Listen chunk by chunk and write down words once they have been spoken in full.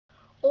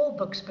All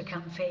books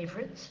become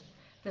favourites.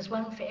 There's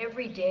one for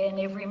every day and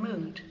every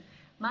mood.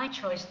 My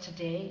choice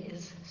today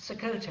is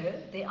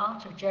Sekoto, The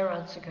Art of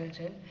Gerard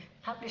Sekoto,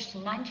 published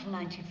in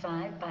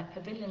 1995 by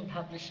Pavilion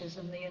Publishers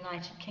in the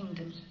United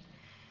Kingdom.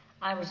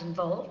 I was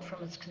involved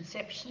from its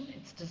conception,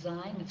 its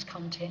design, its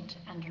content,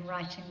 and in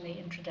writing the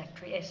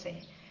introductory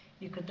essay.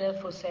 You could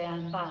therefore say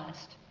I'm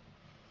biased.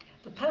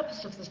 The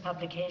purpose of this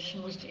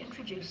publication was to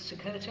introduce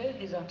Sekoto,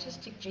 his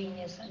artistic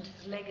genius, and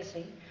his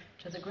legacy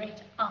to the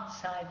great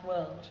outside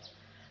world.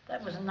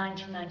 That was in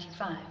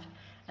 1995,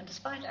 and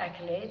despite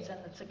accolades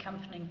and its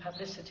accompanying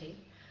publicity,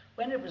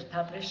 when it was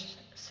published,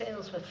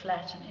 sales were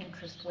flat and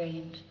interest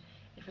waned.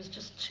 It was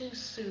just too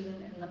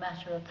soon in the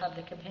matter of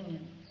public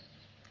opinion.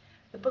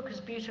 The book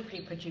is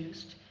beautifully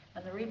produced,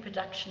 and the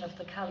reproduction of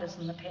the colours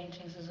in the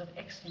paintings is of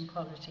excellent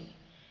quality.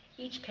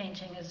 Each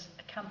painting is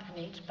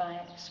accompanied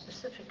by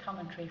specific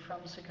commentary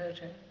from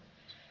Sekoto.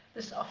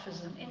 This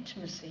offers an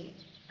intimacy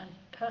and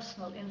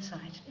personal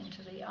insight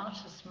into the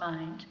artist's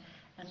mind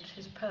and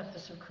his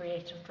purpose of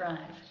creative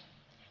drive.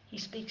 He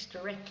speaks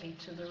directly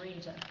to the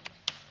reader.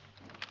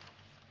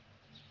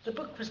 The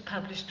book was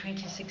published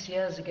 26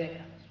 years ago.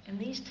 In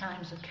these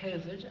times of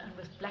COVID and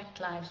with Black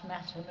Lives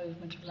Matter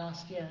movement of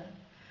last year,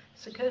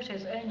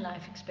 Sekoto's own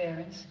life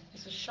experience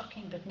is a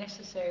shocking but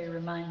necessary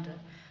reminder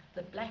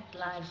that Black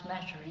Lives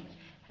Mattering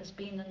has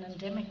been an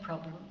endemic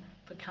problem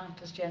for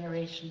countless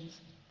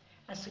generations.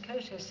 As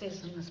Sekoto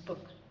says in this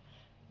book,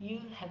 you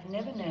have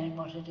never known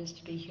what it is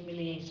to be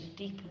humiliated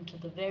deep into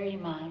the very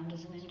mind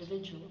as an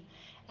individual,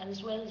 and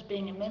as well as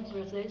being a member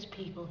of those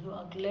people who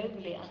are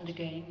globally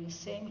undergoing the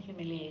same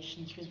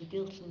humiliation through the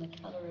guilt and the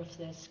colour of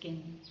their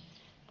skin,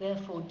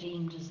 therefore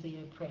deemed as the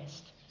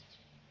oppressed.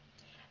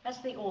 As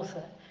the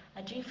author,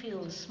 I do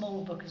feel this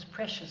small book is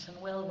precious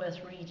and well worth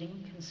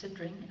reading,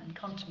 considering and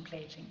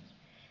contemplating.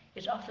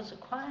 It offers a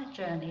quiet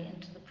journey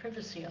into the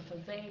privacy of a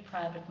very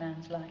private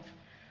man's life,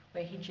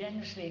 where he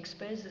generously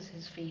exposes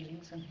his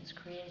feelings and his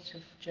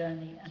creative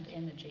journey and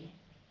energy.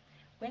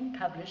 When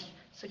published,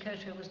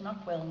 Sekoto was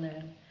not well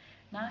known.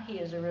 Now he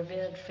is a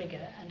revered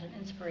figure and an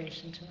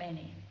inspiration to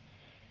many.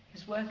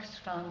 His work is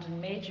found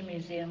in major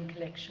museum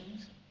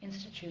collections,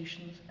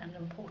 institutions, and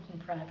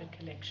important private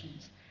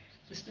collections.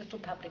 This little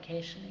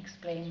publication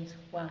explains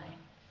why.